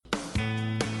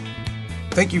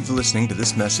Thank you for listening to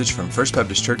this message from First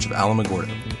Baptist Church of Alamogordo.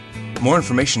 More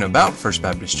information about First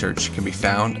Baptist Church can be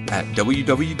found at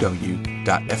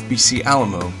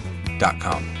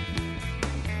www.fbcalamo.com.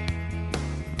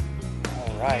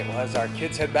 All right, well, as our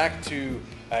kids head back to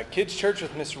Kids Church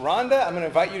with Miss Rhonda, I'm going to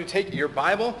invite you to take your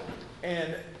Bible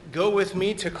and go with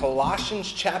me to Colossians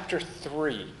chapter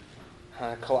 3.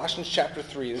 Colossians chapter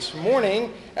 3. This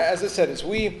morning, as I said, as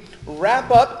we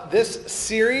wrap up this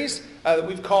series that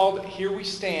we've called Here We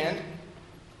Stand,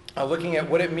 looking at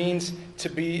what it means to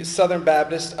be Southern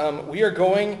Baptist, we are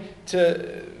going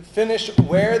to finish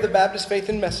where the Baptist Faith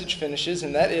and Message finishes,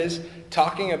 and that is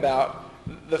talking about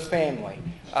the family.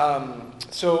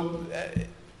 So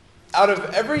out of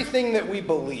everything that we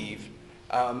believe,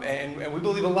 and we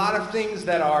believe a lot of things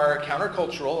that are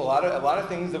countercultural, a lot of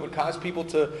things that would cause people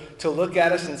to look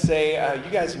at us and say, you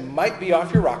guys might be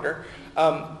off your rocker.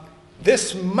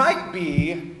 This might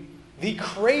be the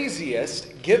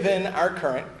craziest given our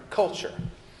current culture.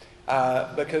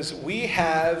 Because we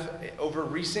have, over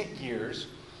recent years,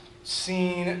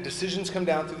 seen decisions come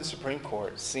down through the Supreme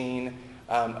Court, seen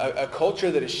a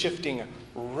culture that is shifting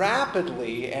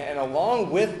rapidly, and along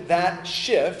with that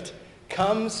shift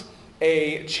comes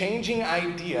a changing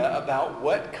idea about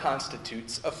what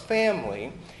constitutes a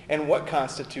family and what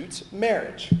constitutes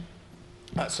marriage.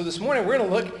 So this morning we're going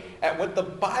to look at what the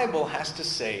Bible has to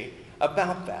say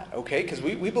about that, okay? Because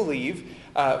we believe,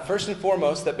 first and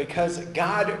foremost, that because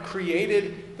God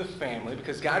created the family,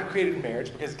 because God created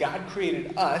marriage, because God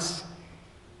created us,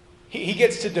 He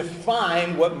gets to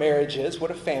define what marriage is, what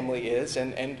a family is,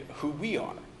 and who we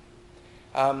are.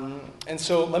 And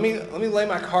so let me lay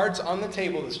my cards on the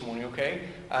table this morning, okay?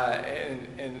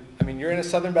 And I mean, you're in a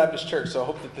Southern Baptist church, so I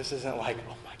hope that this isn't like,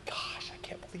 oh my gosh, I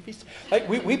can't believe he's... Like,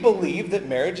 we believe that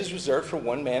marriage is reserved for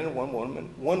one man and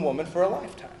one woman for a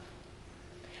lifetime.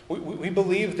 We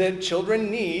believe that children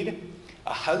need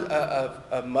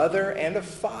a mother and a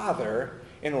father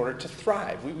in order to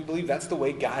thrive. We believe that's the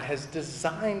way God has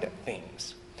designed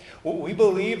things. We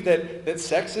believe that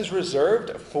sex is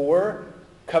reserved for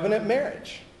covenant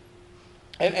marriage.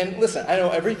 And listen, I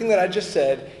know everything that I just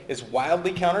said is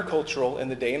wildly countercultural in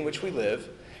the day in which we live.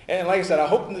 And like I said, I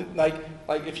hope like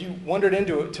if you wandered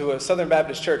into a Southern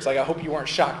Baptist church, I hope you weren't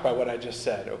shocked by what I just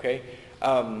said, okay?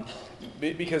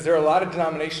 Because there are a lot of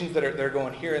denominations that are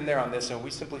going here and there on this, and we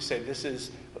simply say this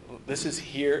is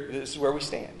where we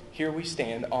stand. Here we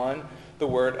stand on the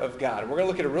Word of God. And we're going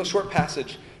to look at a real short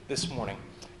passage this morning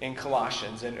in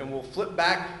Colossians, and we'll flip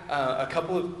back a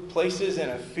couple of places in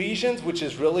Ephesians, which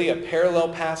is really a parallel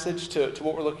passage to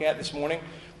what we're looking at this morning,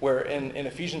 where in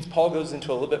Ephesians, Paul goes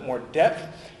into a little bit more depth.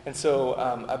 And so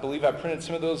I believe I printed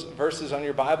some of those verses on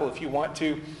your Bible. If you want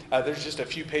to, there's just a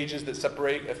few pages that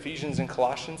separate Ephesians and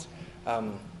Colossians.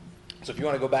 So if you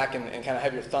want to go back and kind of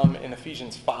have your thumb in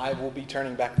Ephesians 5, we'll be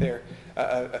turning back there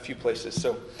a few places.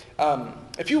 So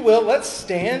if you will, let's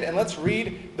stand and let's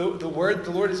read the word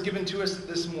the Lord has given to us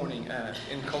this morning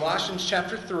in Colossians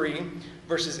chapter 3,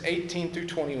 verses 18 through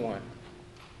 21.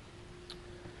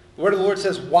 The word of the Lord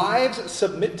says, "Wives,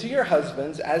 submit to your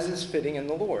husbands as is fitting in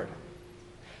the Lord.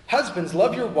 Husbands,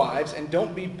 love your wives and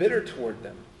don't be bitter toward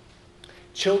them.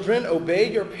 Children,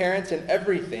 obey your parents in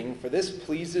everything, for this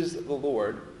pleases the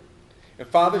Lord. And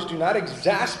fathers, do not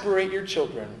exasperate your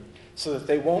children so that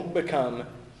they won't become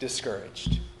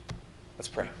discouraged." Let's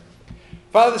pray.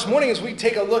 Father, this morning as we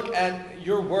take a look at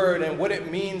your word and what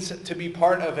it means to be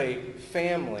part of a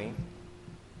family,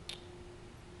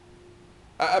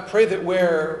 I pray that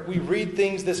where we read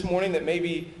things this morning that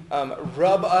maybe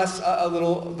rub us a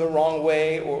little the wrong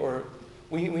way, or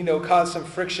we know cause some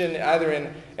friction either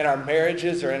in our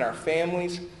marriages or in our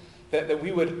families, that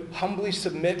we would humbly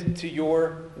submit to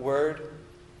your word,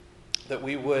 that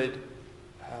we would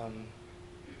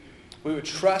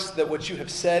trust that what you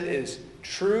have said is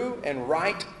true and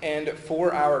right and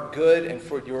for our good and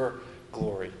for your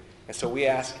glory. And so we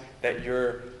ask that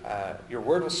your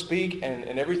word will speak,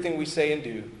 and everything we say and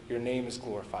do, your name is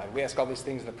glorified. We ask all these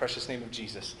things in the precious name of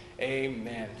Jesus.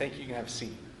 Amen. Thank you. You can have a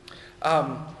seat.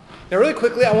 Now, really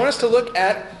quickly, I want us to look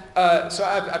at, so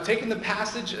I've taken the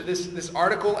passage, this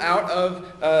article out of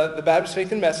the Baptist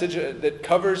Faith and Message that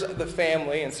covers the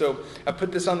family, and so I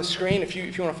put this on the screen if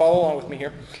you want to follow along with me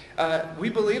here. We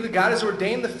believe that God has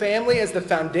ordained the family as the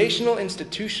foundational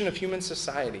institution of human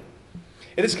society.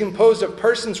 It is composed of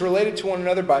persons related to one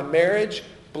another by marriage,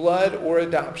 blood, or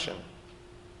adoption.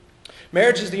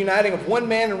 Marriage is the uniting of one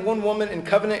man and one woman in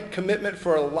covenant commitment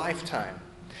for a lifetime.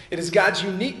 It is God's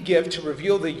unique gift to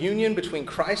reveal the union between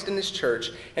Christ and his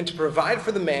church and to provide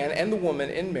for the man and the woman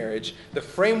in marriage the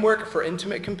framework for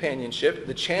intimate companionship,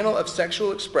 the channel of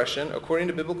sexual expression according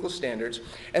to biblical standards,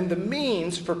 and the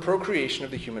means for procreation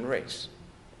of the human race.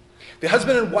 The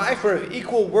husband and wife are of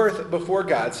equal worth before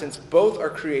God since both are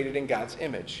created in God's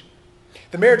image.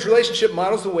 The marriage relationship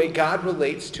models the way God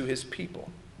relates to his people.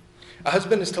 A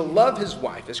husband is to love his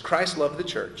wife as Christ loved the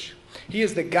church. He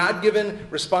has the God-given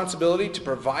responsibility to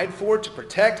provide for, to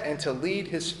protect, and to lead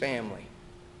his family.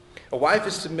 A wife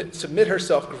is to submit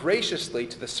herself graciously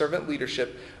to the servant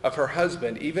leadership of her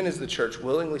husband, even as the church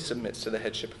willingly submits to the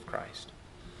headship of Christ.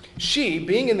 She,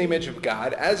 being in the image of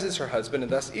God, as is her husband,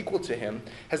 and thus equal to him,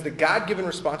 has the God-given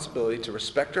responsibility to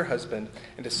respect her husband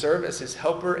and to serve as his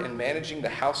helper in managing the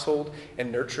household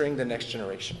and nurturing the next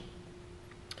generation.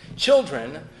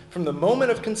 Children, from the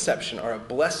moment of conception, are a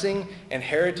blessing and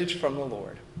heritage from the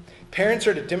Lord. Parents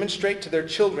are to demonstrate to their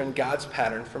children God's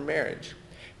pattern for marriage.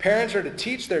 Parents are to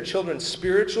teach their children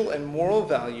spiritual and moral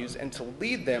values and to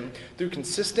lead them through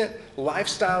consistent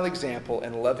lifestyle example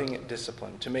and loving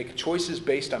discipline, to make choices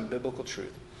based on biblical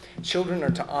truth. Children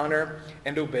are to honor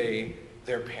and obey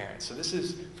their parents. So this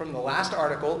is from the last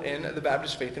article in the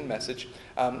Baptist Faith and Message.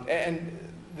 And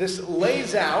this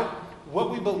lays out what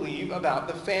we believe about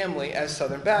the family as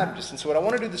Southern Baptists. And so what I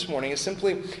want to do this morning is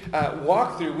simply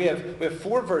walk through. We have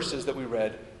 4 verses that we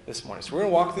read this morning. So we're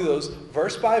going to walk through those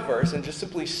verse by verse and just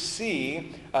simply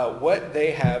see what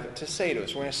they have to say to us.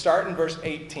 We're going to start in verse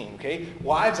 18, okay?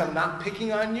 Wives, I'm not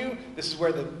picking on you. This is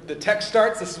where the text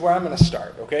starts. This is where I'm going to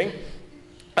start, okay?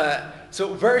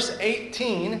 So verse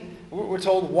 18, we're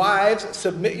told, wives,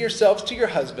 submit yourselves to your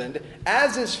husband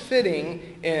as is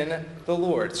fitting in the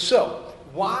Lord. So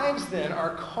wives then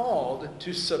are called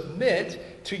to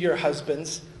submit to your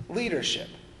husband's leadership.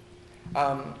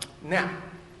 Now,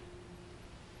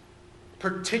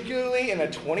 particularly in a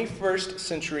 21st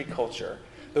century culture,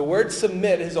 the word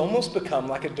submit has almost become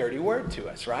like a dirty word to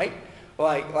us, right?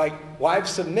 Like wives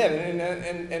submit.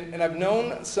 And I've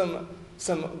known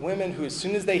some women who, as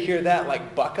soon as they hear that,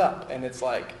 like buck up. And it's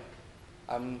like,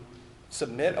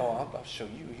 submit? Oh, I'll show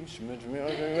you. You submit to me.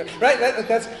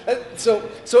 Right? So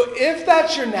if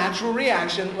that's your natural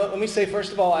reaction, let me say,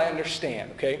 first of all, I understand,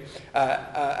 okay?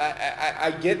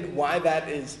 I get why that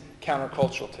is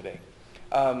countercultural today.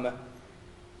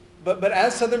 But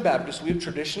as Southern Baptists, we've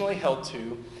traditionally held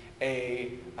to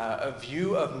a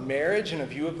view of marriage and a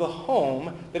view of the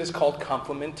home that is called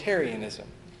complementarianism.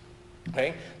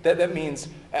 Okay? That means,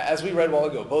 as we read a while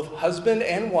ago, both husband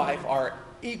and wife are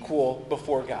equal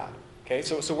before God. Okay?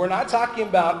 So we're not talking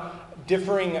about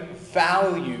differing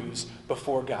values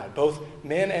before God. Both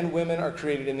men and women are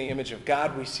created in the image of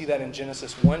God. We see that in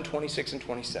Genesis 1:26 and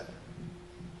 27.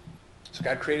 So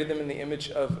God created them in the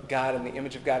image of God. In the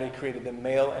image of God, he created them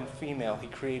male and female. He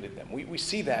created them. We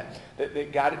see that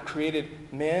God had created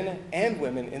men and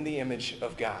women in the image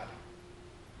of God.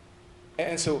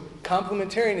 And so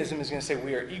complementarianism is going to say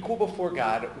we are equal before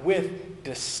God with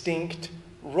distinct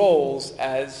roles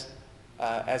as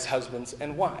husbands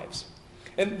and wives.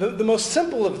 And the most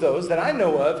simple of those that I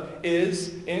know of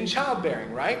is in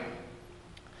childbearing, right?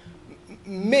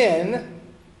 Men,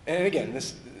 and again,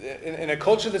 this in a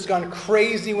culture that's gone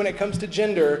crazy when it comes to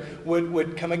gender,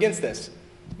 would come against this.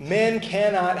 Men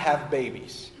cannot have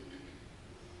babies.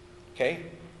 Okay?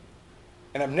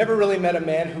 And I've never really met a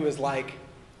man who is like,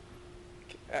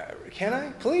 can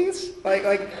I, please?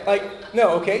 Like, no,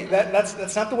 okay?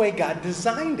 That's not the way God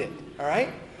designed it, all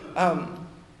right?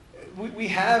 We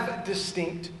have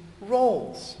distinct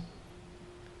roles.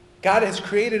 God has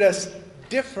created us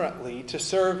differently to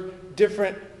serve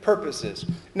different purposes.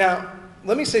 Now,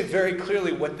 let me say very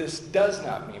clearly what this does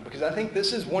not mean, because I think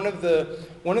this is one of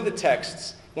the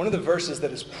texts, one of the verses that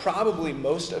is probably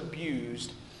most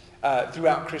abused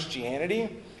throughout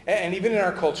Christianity and even in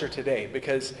our culture today,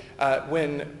 because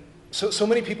when so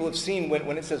many people have seen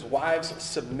when it says wives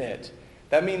submit,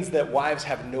 that means that wives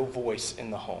have no voice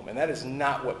in the home, and that is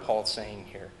not what Paul's saying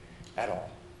here at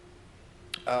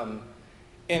all.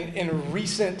 In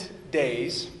recent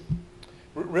days,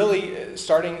 really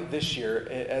starting this year,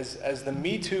 as the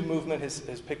Me Too movement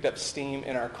has picked up steam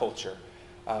in our culture,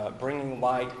 bringing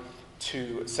light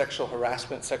to sexual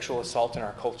harassment, sexual assault in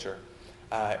our culture,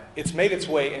 it's made its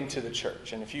way into the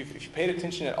church. And if you paid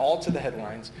attention at all to the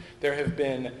headlines, there have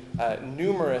been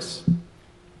numerous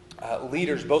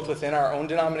leaders, both within our own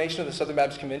denomination of the Southern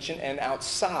Baptist Convention and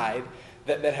outside,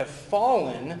 that have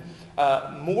fallen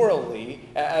morally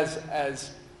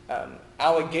as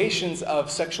allegations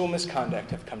of sexual misconduct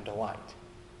have come to light.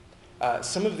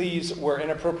 Some of these were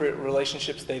inappropriate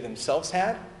relationships they themselves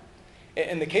had.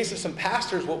 In the case of some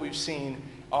pastors, what we've seen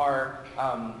are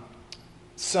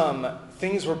some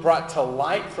things were brought to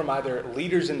light from either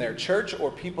leaders in their church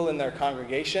or people in their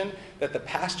congregation that the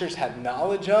pastors had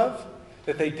knowledge of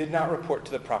that they did not report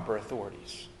to the proper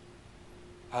authorities.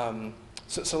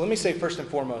 So let me say first and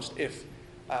foremost, if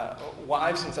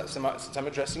wives, since I'm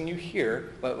addressing you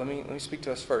here, let me speak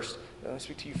to us first. Let me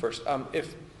speak to you first.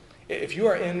 If you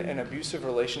are in an abusive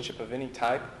relationship of any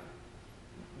type,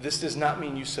 this does not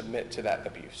mean you submit to that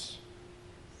abuse.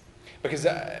 Because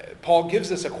Paul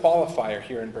gives us a qualifier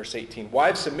here in verse 18.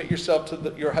 Wives, submit yourself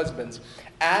to your husbands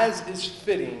as is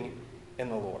fitting in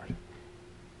the Lord.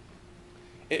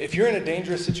 If you're in a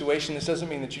dangerous situation, this doesn't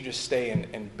mean that you just stay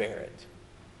and bear it.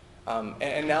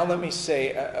 And now let me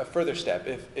say a further step.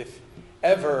 If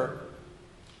ever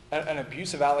an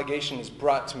abusive allegation is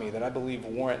brought to me that I believe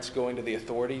warrants going to the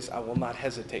authorities, I will not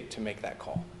hesitate to make that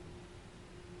call.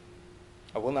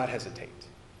 I will not hesitate.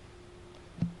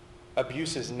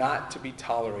 Abuse is not to be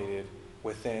tolerated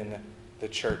within the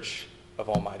church of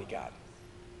Almighty God.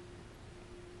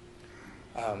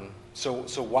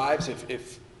 So wives,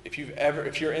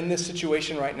 if you're in this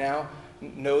situation right now,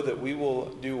 know that we will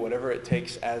do whatever it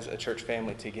takes as a church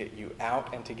family to get you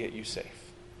out and to get you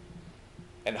safe.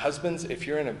 And husbands, if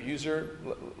you're an abuser,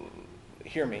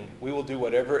 hear me. We will do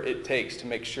whatever it takes to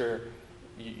make sure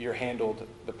you're handled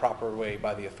the proper way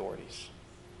by the authorities.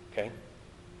 Okay?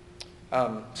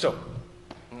 So,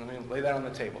 let me lay that on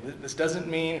the table. This doesn't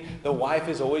mean the wife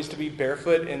is always to be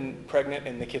barefoot and pregnant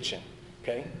in the kitchen.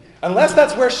 Okay? Unless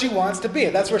that's where she wants to be.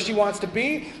 If that's where she wants to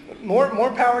be,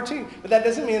 more power to you. But that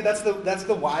doesn't mean that's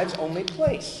the wife's only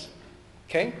place.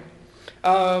 Okay?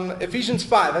 Ephesians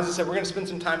 5, as I said, we're going to spend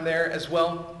some time there as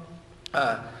well.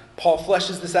 Paul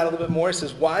fleshes this out a little bit more. He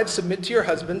says, wives, submit to your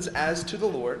husbands as to the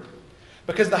Lord,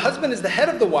 because the husband is the head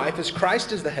of the wife as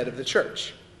Christ is the head of the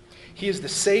church. He is the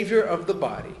Savior of the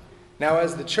body. Now,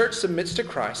 as the church submits to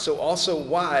Christ, so also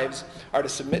wives are to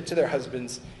submit to their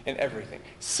husbands in everything.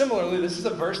 Similarly, this is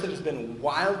a verse that has been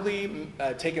wildly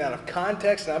taken out of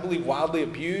context and I believe wildly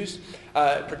abused,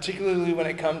 particularly when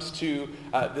it comes to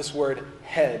this word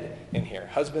head in here.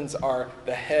 Husbands are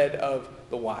the head of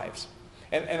the wives.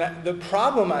 And the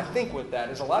problem, I think, with that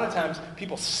is a lot of times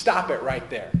people stop it right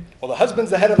there. Well, the husband's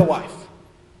the head of the wife.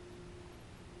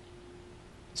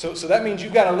 So that means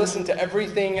you've got to listen to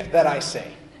everything that I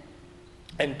say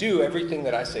and do everything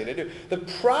that I say to do. The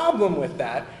problem with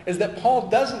that is that Paul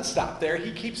doesn't stop there.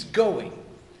 He keeps going.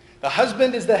 The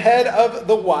husband is the head of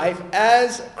the wife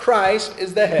as Christ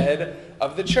is the head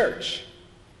of the church.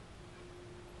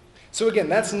 So again,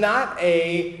 that's not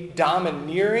a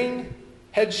domineering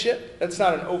headship. That's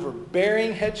not an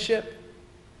overbearing headship.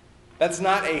 That's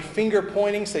not a finger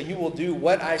pointing, so you will do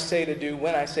what I say to do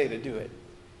when I say to do it.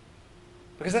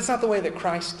 Because that's not the way that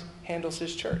Christ handles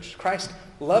his church. Christ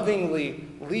lovingly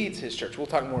leads his church. We'll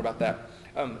talk more about that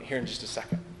here in just a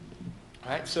second.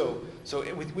 All right, so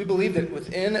we believe that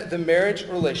within the marriage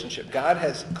relationship, God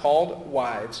has called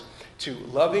wives to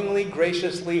lovingly,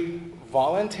 graciously,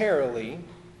 voluntarily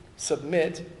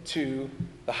submit to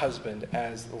the husband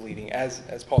as the leading, as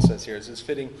Paul says here, as is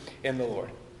fitting in the Lord.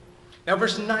 Now,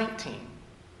 verse 19,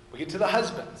 we get to the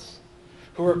husbands,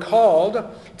 who are called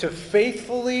to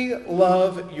faithfully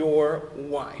love your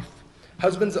wife.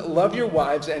 Husbands, love your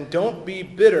wives and don't be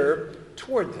bitter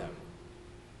toward them.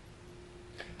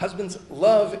 Husbands,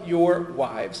 love your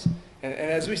wives. And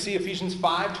as we see Ephesians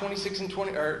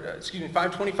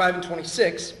 5:25 and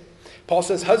 26, Paul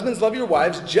says, husbands, love your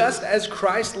wives just as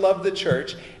Christ loved the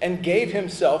church and gave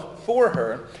himself for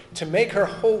her to make her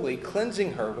holy,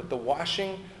 cleansing her with the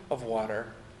washing of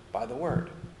water by the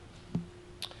word.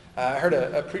 I heard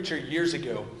a preacher years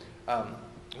ago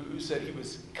who said he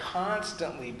was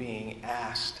constantly being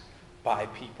asked by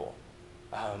people,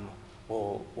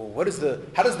 well, how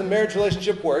does the marriage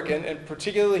relationship work? And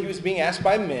particularly he was being asked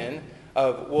by men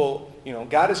of,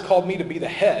 God has called me to be the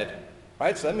head,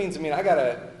 right? So that means, I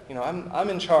gotta, I'm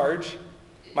in charge.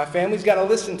 My family's got to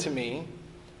listen to me.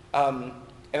 And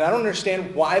I don't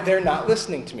understand why they're not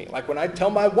listening to me. Like when I tell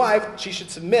my wife she should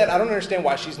submit, I don't understand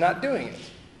why she's not doing it.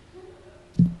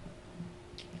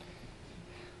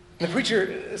 The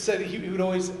preacher said he would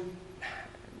always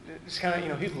just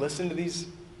kind of, he'd listen to these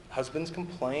husbands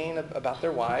complain about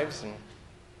their wives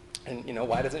and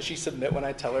why doesn't she submit when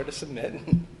I tell her to submit?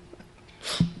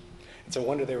 It's a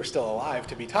wonder they were still alive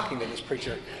to be talking to this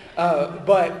preacher.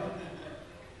 But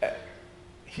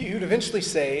he would eventually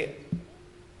say,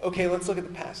 okay, let's look at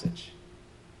the passage.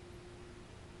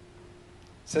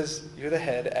 It says, you're the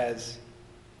head as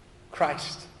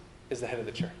Christ is the head of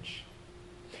the church.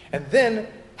 And then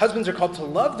husbands are called to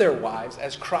love their wives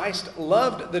as Christ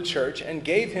loved the church and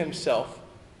gave himself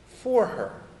for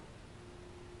her.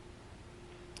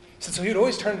 So he'd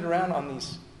always turn it around on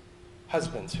these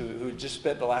husbands who just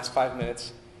spent the last 5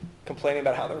 minutes complaining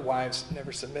about how their wives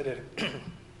never submitted.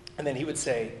 And then he would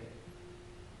say,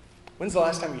 when's the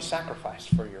last time you sacrificed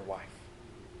for your wife?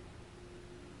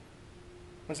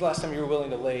 When's the last time you were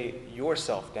willing to lay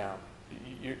yourself down,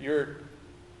 your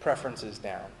preferences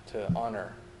down to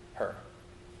honor her?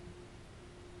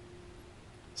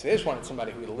 So they just wanted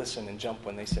somebody who would listen and jump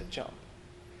when they said jump.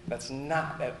 That's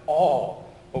not at all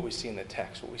what we see in the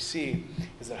text. What we see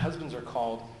is that husbands are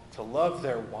called to love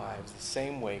their wives the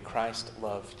same way Christ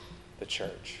loved the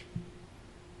church.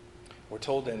 We're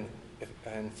told in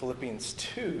Philippians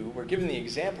 2, we're given the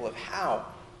example of how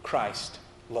Christ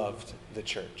loved the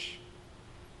church.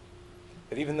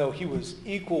 That even though he was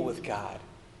equal with God,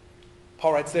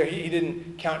 Paul writes there, he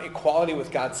didn't count equality with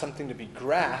God something to be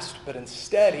grasped, but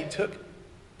instead he took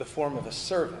the form of a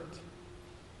servant,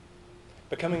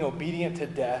 becoming obedient to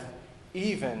death,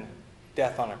 even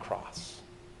death on a cross.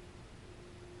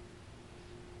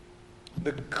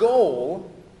 The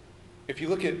goal, if you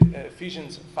look at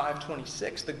Ephesians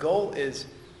 5:26, the goal is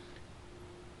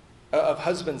of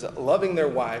husbands loving their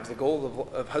wives, the goal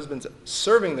of husbands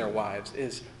serving their wives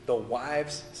is the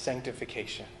wife's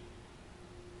sanctification.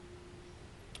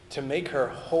 To make her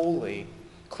holy,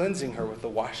 cleansing her with the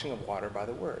washing of water by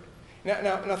the word.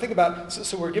 Now think about,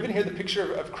 so we're given here the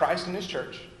picture of Christ and his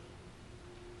church.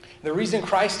 The reason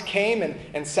Christ came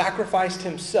and sacrificed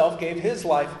himself, gave his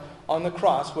life on the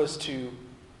cross, was to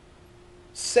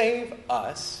save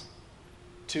us,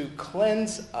 to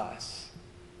cleanse us,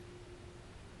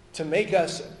 to make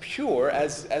us pure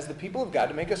as the people of God,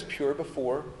 to make us pure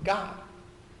before God.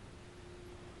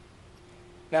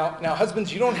 Now,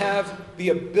 husbands, you don't have the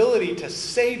ability to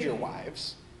save your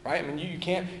wives, right? I mean, you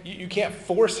can't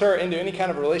force her into any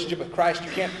kind of a relationship with Christ. You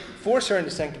can't force her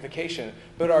into sanctification.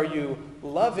 But are you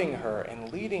loving her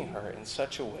and leading her in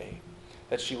such a way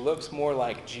that she looks more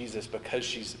like Jesus because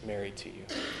she's married to you?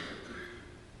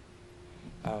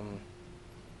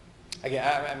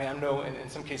 Again, I mean, I know in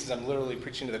some cases I'm literally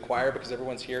preaching to the choir because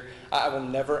everyone's here. I will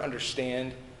never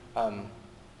understand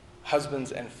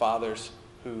husbands and fathers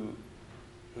who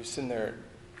send their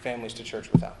families to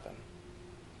church without them.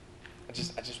 I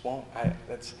just won't.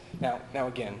 Now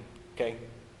again, okay,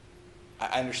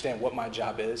 I understand what my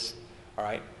job is, all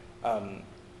right?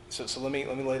 So let me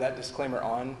lay that disclaimer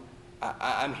on.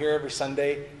 I'm here every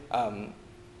Sunday,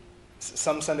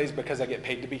 some Sundays because I get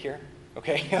paid to be here,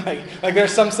 okay? like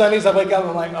there's some Sundays I wake up and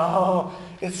I'm like, oh,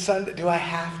 it's Sunday, do I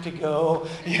have to go?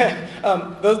 Yeah,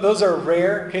 those are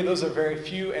rare, okay? Those are very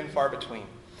few and far between.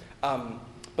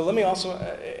 But let me also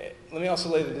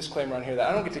lay the disclaimer on here that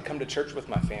I don't get to come to church with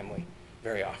my family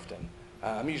very often.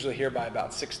 I'm usually here by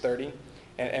about 6:30,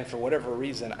 and for whatever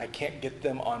reason, I can't get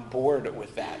them on board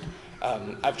with that.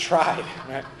 I've tried.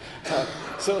 Right?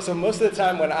 So most of the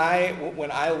time when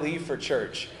I leave for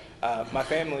church, my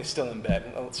family's still in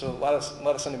bed. So a lot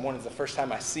of Sunday mornings, the first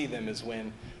time I see them is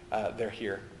when they're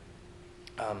here.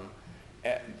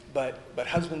 But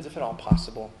husbands, if at all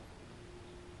possible,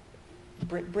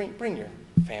 bring your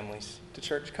families to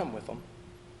church. Come with them,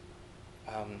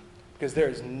 because there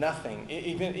is nothing,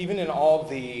 even in all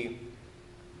the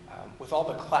with all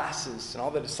the classes and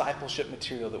all the discipleship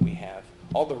material that we have,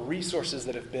 all the resources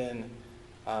that have been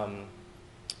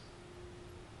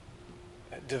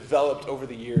developed over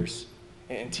the years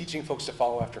in teaching folks to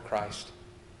follow after Christ.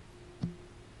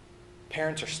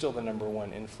 Parents are still the number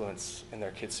one influence in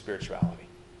their kids' spirituality,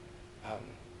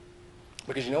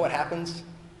 because you know what happens.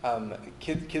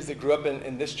 Kids that grew up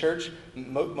in this church,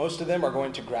 most of them are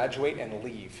going to graduate and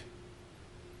leave.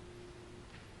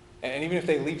 And even if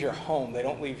they leave your home, they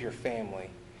don't leave your family.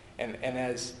 And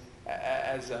as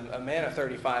a man of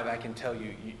 35, I can tell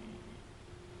you,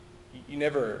 you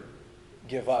never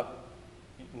give up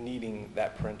needing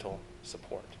that parental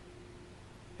support.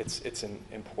 It's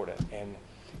important. And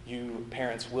you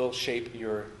parents will shape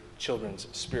your children's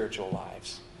spiritual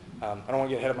lives. I don't want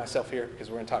to get ahead of myself here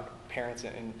because we're going to talk parents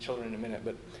and children in a minute,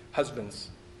 but husbands,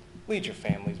 lead your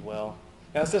families well.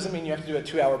 Now, this doesn't mean you have to do a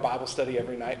 2-hour Bible study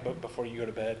every night before you go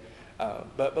to bed,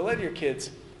 but let your kids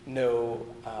know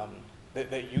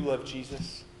that you love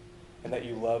Jesus and that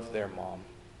you love their mom.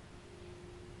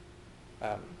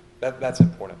 That's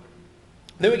important.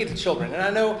 Then we get to children. And I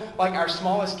know, like our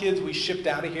smallest kids, we shipped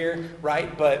out of here,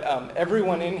 right? But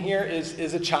everyone in here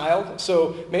is a child.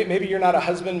 So maybe you're not a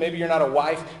husband, maybe you're not a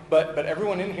wife, but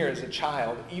everyone in here is a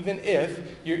child, even if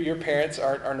your parents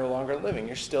are no longer living.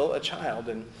 You're still a child.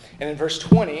 And in verse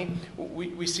 20,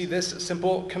 we see this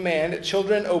simple command: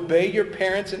 children, obey your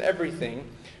parents in everything,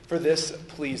 for this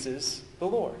pleases the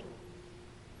Lord.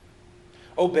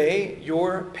 obey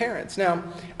your parents. Now,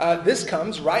 this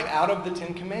comes right out of the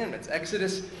Ten Commandments.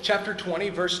 Exodus chapter 20,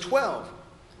 verse 12,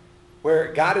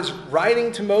 where God is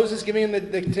writing to Moses, giving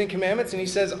him the Ten Commandments, and he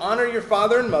says, honor your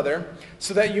father and mother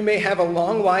so that you may have a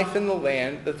long life in the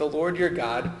land that the Lord your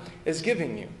God is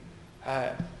giving you.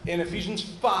 In Ephesians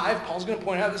 5, Paul's going to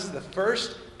point out this is the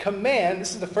first command.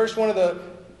 This is the first one of the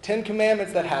Ten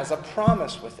Commandments that has a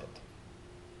promise with it.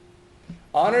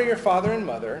 Honor your father and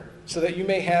mother so that you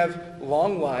may have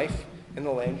long life in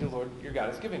the land the Lord your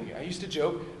God is giving you. I used to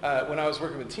joke when I was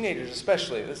working with teenagers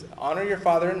especially, this, honor your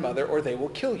father and mother or they will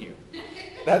kill you.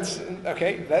 That's,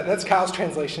 okay, that's Kyle's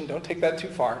translation. Don't take that too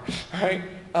far, all right?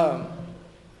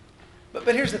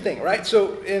 But here's the thing, right?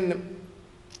 So in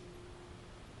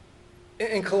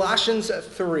Colossians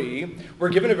 3, we're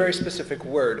given a very specific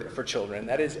word for children.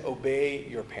 That is, obey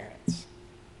your parents.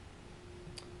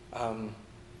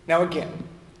 Now again,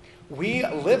 we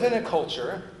live in a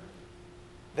culture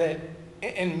that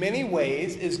in many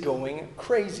ways is going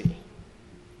crazy.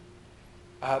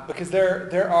 Because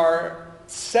there are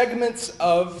segments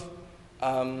of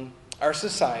our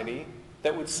society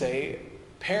that would say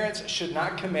parents should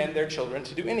not command their children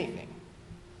to do anything.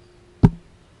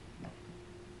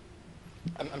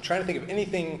 I'm trying to think of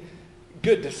anything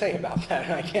good to say about that,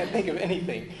 and I can't think of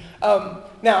anything.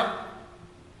 Now,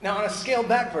 on a scaled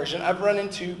back version, I've run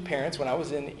into parents when I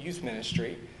was in youth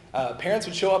ministry. Parents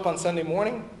would show up on Sunday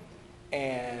morning,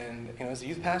 and as a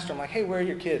youth pastor, I'm like, hey, where are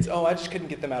your kids? Oh, I just couldn't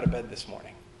get them out of bed this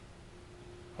morning.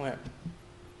 I went,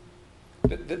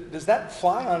 does that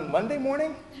fly on Monday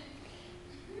morning?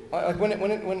 Like why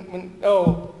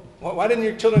didn't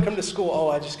your children come to school? Oh,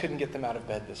 I just couldn't get them out of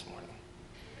bed this morning.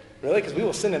 Really? Because we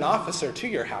will send an officer to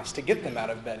your house to get them out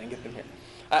of bed and get them here.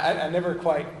 I never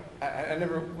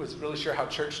was really sure how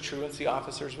church truancy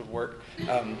officers would work.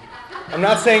 I'm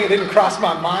not saying it didn't cross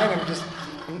my mind.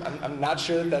 I'm not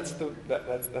sure that's the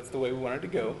way we wanted to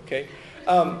go. Okay.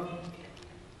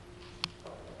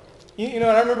 And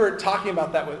I remember talking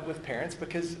about that with parents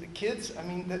because kids,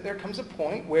 there comes a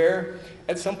point where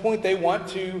at some point they want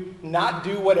to not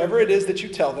do whatever it is that you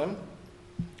tell them.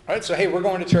 All right, so hey, we're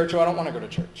going to church. Oh, I don't want to go to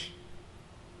church.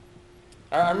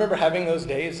 I remember having those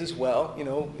days as well.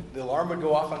 The alarm would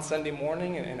go off on Sunday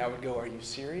morning, and I would go, are you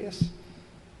serious?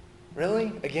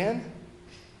 Really? Again?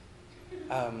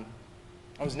 I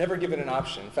was never given an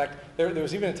option. In fact, there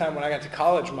was even a time when I got to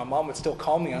college, my mom would still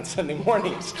call me on Sunday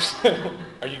mornings.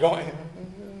 Are you going?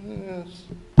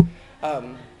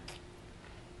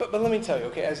 But let me tell you,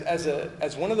 okay,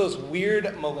 as one of those weird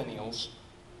millennials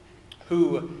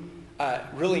who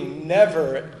really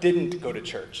never didn't go to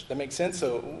church. That makes sense?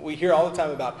 So we hear all the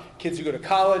time about kids who go to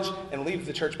college and leave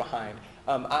the church behind.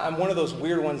 I'm one of those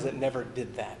weird ones that never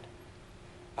did that.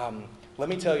 Let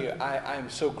me tell you,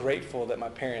 I'm so grateful that my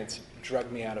parents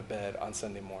drug me out of bed on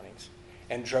Sunday mornings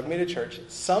and drug me to church,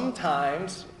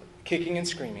 sometimes kicking and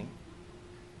screaming,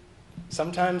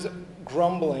 sometimes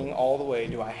grumbling all the way,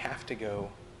 do I have to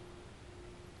go?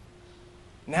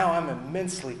 Now I'm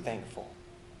immensely thankful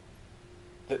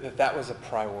that was a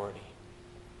priority.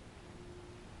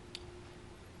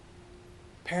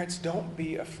 Parents, don't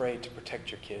be afraid to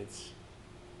protect your kids.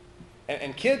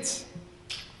 And kids,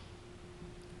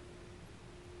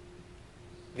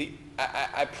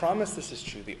 I promise this is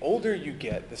true. The older you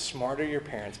get, the smarter your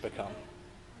parents become.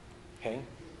 Okay?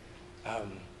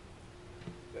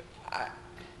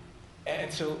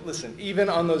 And so listen, even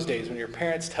on those days when your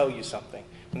parents tell you something,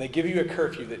 when they give you a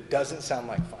curfew that doesn't sound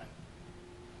like fun,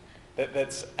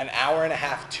 that's an hour and a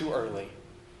half too early,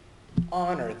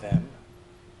 honor them.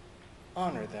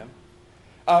 Honor them.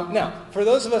 Now, for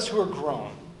those of us who are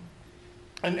grown,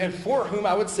 and for whom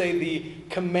I would say the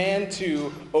command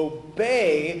to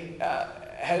obey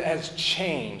has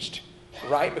changed,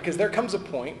 right? Because there comes a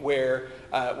point where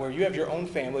you have your own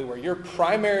family, where your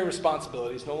primary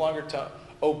responsibility is no longer to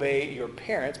obey your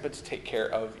parents, but to take care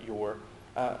of your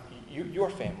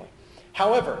family.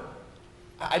 However,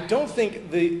 I don't think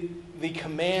the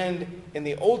command in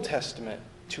the Old Testament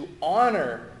to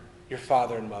honor your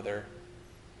father and mother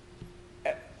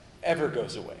ever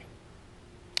goes away.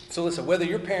 So listen, whether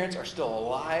your parents are still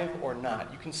alive or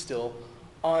not, you can still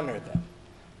honor them.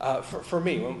 For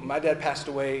me, when my dad passed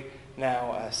away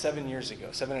now 7.5 years ago.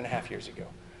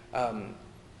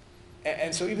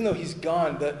 And so even though he's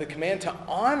gone, the command to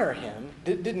honor him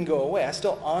didn't go away. I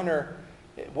still honor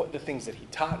the things that he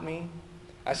taught me.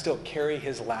 I still carry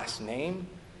his last name.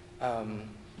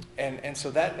 And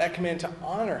so that command to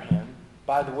honor him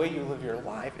by the way you live your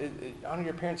life, honor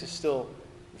your parents is still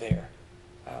there.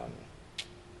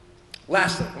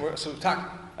 Lastly, so we've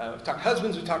talked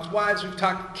husbands, we've talked wives, we've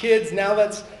talked kids. Now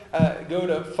let's go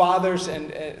to fathers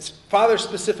and fathers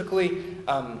specifically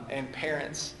and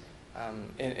parents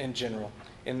in general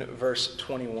in verse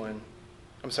 21.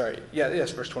 I'm sorry.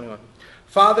 Yes, verse 21.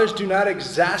 Fathers, do not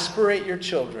exasperate your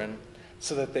children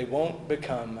so that they won't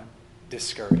become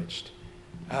discouraged.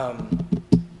 Now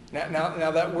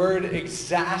that word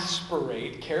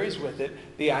exasperate carries with it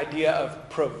the idea of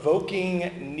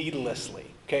provoking needlessly.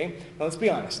 Okay? Now let's be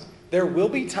honest. There will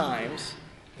be times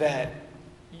that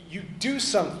you do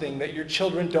something that your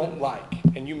children don't like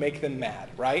and you make them mad,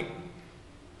 right?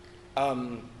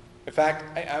 In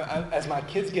fact, as my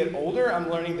kids get older, I'm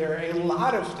learning there are a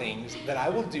lot of things that I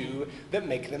will do that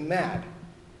make them mad.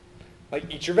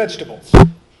 Like eat your vegetables.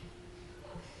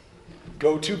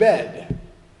 Go to bed.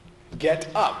 Get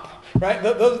up. Right?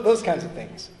 Those kinds of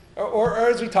things. Or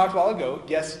as we talked a while ago,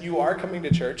 yes, you are coming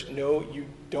to church. No, you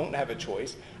don't have a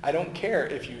choice. I don't care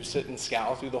if you sit and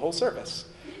scowl through the whole service.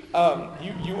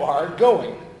 You are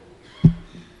going.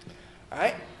 All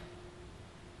right?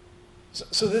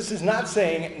 So this is not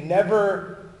saying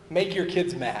never make your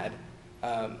kids mad,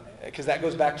 because that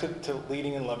goes back to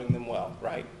leading and loving them well,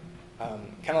 right?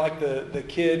 Kind of like the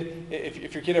kid,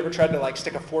 if your kid ever tried to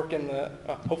stick a fork in the,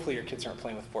 hopefully your kids aren't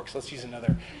playing with forks, let's use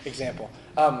another example,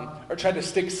 or tried to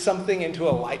stick something into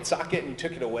a light socket and you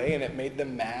took it away and it made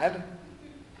them mad,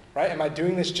 right? Am I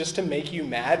doing this just to make you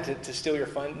mad, to steal your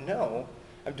fun? No,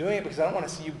 I'm doing it because I don't want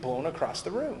to see you blown across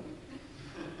the room.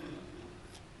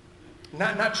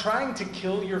 Not trying to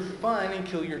kill your fun and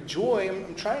kill your joy.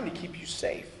 I'm trying to keep you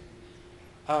safe.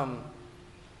 But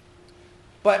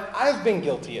I've been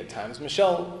guilty at times.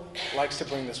 Michelle likes to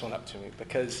bring this one up to me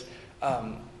because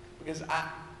I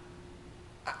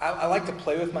like to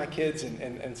play with my kids,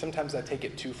 and sometimes I take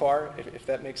it too far, if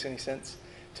that makes any sense,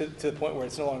 to the point where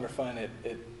it's no longer fun.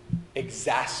 It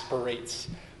exasperates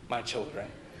my children.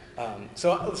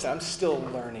 So listen, I'm still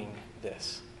learning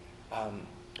this.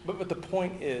 But the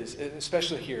point is,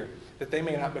 especially here, that they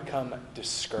may not become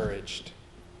discouraged.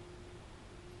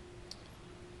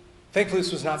 Thankfully,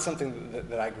 this was not something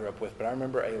that I grew up with, but I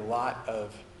remember a lot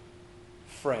of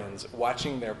friends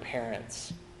watching their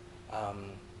parents,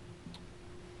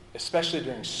 especially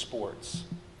during sports,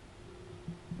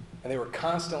 and they were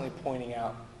constantly pointing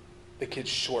out the kids'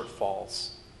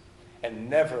 shortfalls and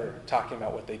never talking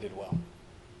about what they did well.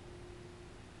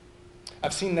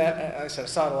 I've seen that, as I said, I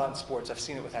saw it a lot in sports. I've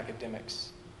seen it with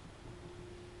academics.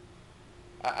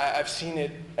 I've seen it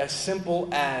as simple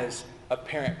as a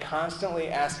parent constantly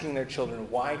asking their children,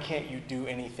 why can't you do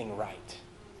anything right?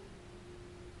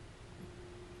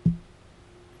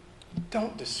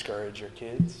 Don't discourage your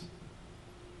kids.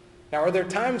 Now, are there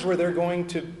times where they're going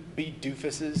to be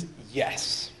doofuses?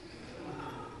 Yes.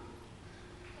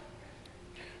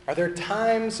 Are there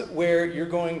times where you're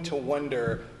going to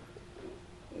wonder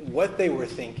what they were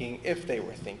thinking, if they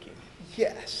were thinking?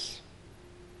 Yes.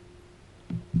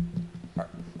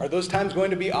 Are those times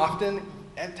going to be often?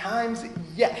 At times,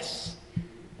 yes.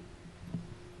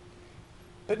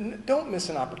 But don't miss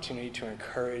an opportunity to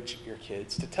encourage your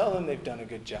kids, to tell them they've done a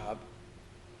good job.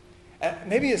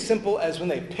 Maybe as simple as when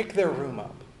they pick their room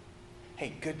up.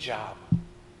 Hey, good job.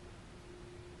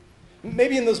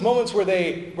 Maybe in those moments where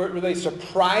they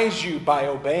surprise you by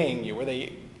obeying you, where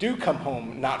they do come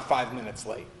home not 5 minutes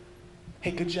late.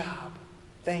 Hey, good job.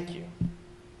 Thank you.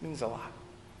 It means a lot.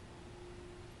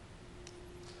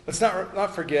 Let's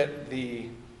not forget the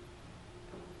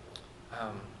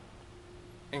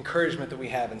encouragement that we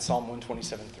have in Psalm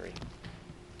 127:3.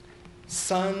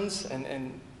 Sons,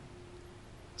 and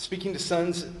speaking to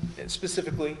sons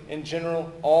specifically, in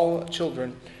general, all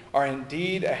children, are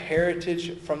indeed a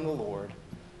heritage from the Lord,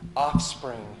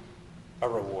 offspring a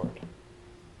reward.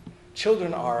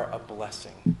 Children are a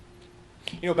blessing.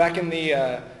 You know, back in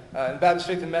the Baptist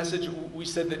Faith and Message, we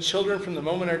said that children from the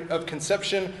moment of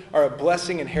conception are a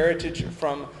blessing and heritage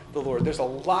from the Lord. There's a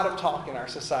lot of talk in our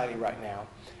society right now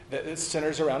that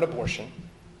centers around abortion.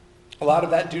 A lot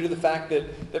of that due to the fact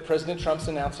that President Trump's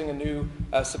announcing a new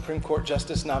Supreme Court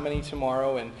justice nominee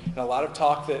tomorrow, and a lot of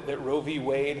talk that Roe v.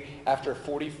 Wade, after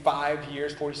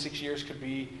 46 years, could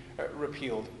be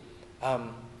repealed.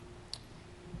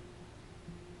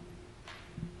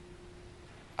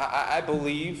 I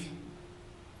believe,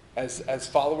 as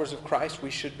followers of Christ,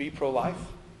 we should be pro-life.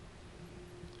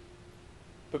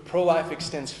 But pro-life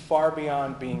extends far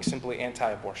beyond being simply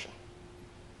anti-abortion.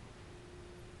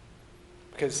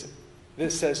 Because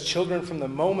this says children from the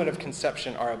moment of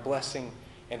conception are a blessing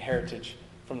and heritage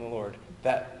from the Lord.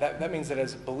 That means that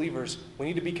as believers, we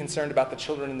need to be concerned about the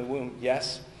children in the womb,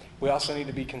 yes. We also need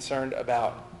to be concerned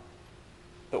about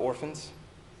the orphans.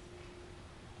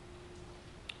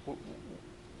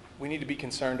 We need to be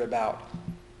concerned about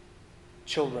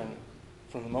children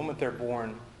from the moment they're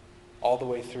born all the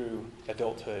way through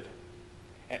adulthood.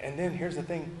 And then here's the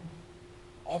thing,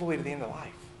 all the way to the end of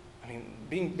life. I mean,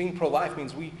 being pro-life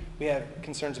means we have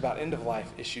concerns about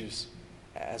end-of-life issues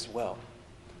as well.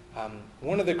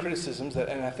 One of the criticisms that,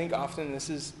 and I think often this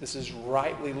is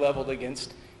rightly leveled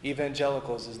against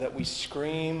evangelicals, is that we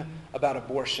scream about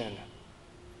abortion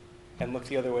and look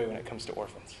the other way when it comes to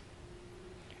orphans.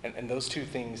 And those two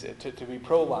things, to be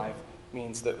pro-life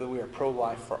means that we are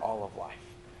pro-life for all of life.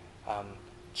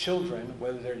 Children,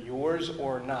 whether they're yours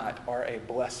or not, are a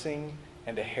blessing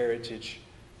and a heritage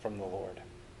from the Lord.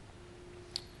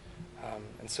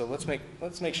 And so let's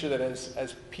make sure that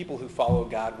as people who follow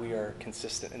God, we are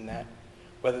consistent in that.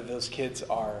 Whether those kids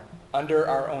are under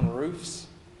our own roofs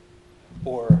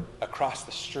or across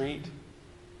the street,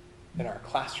 in our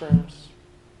classrooms,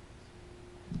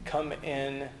 come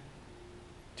in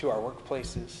to our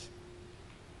workplaces.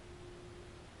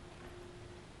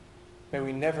 May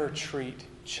we never treat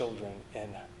children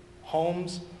in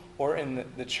homes or in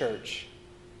the church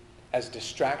as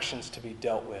distractions to be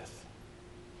dealt with,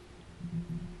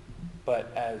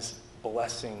 but as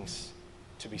blessings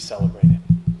to be celebrated.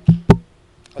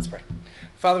 Let's pray.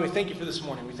 Father, we thank you for this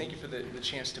morning. We thank you for the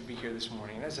chance to be here this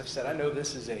morning. And as I've said, I know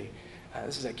this is a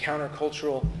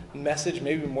countercultural message,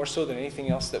 maybe more so than anything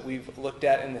else that we've looked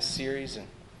at in this series. And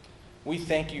we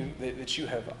thank you that you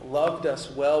have loved us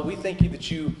well. We thank you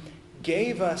that you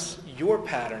gave us your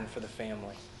pattern for the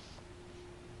family.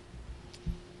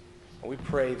 And we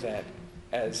pray that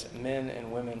as men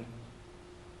and women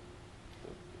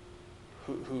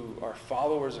who are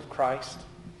followers of Christ,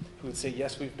 who would say,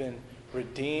 yes, we've been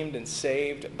redeemed and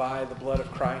saved by the blood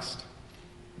of Christ,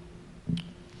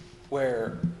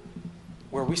 where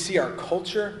we see our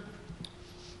culture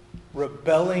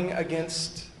rebelling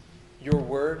against your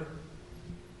word,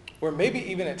 where maybe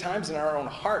even at times in our own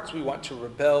hearts we want to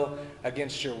rebel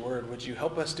against your word. Would you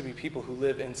help us to be people who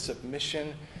live in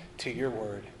submission to your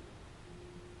word?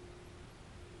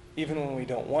 Even when we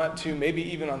don't want to, maybe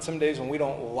even on some days when we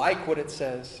don't like what it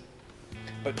says,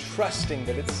 but trusting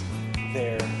that it's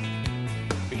there.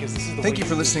 Because this is the Thank you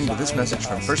for listening to this message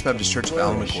from First Baptist Church of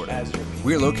Alamogordo.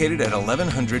 We are located at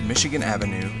 1100 Michigan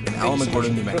Avenue in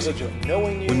Alamogordo, New Mexico.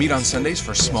 We meet on Sundays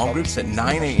for small groups at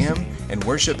 9 a.m. and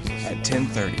worship at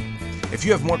 10:30. If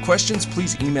you have more questions,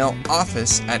 please email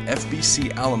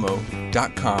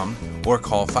office@fbcalamo.com or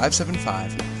call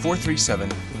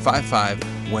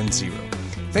 575-437-5510.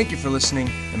 Thank you for listening,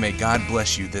 and may God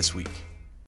bless you this week.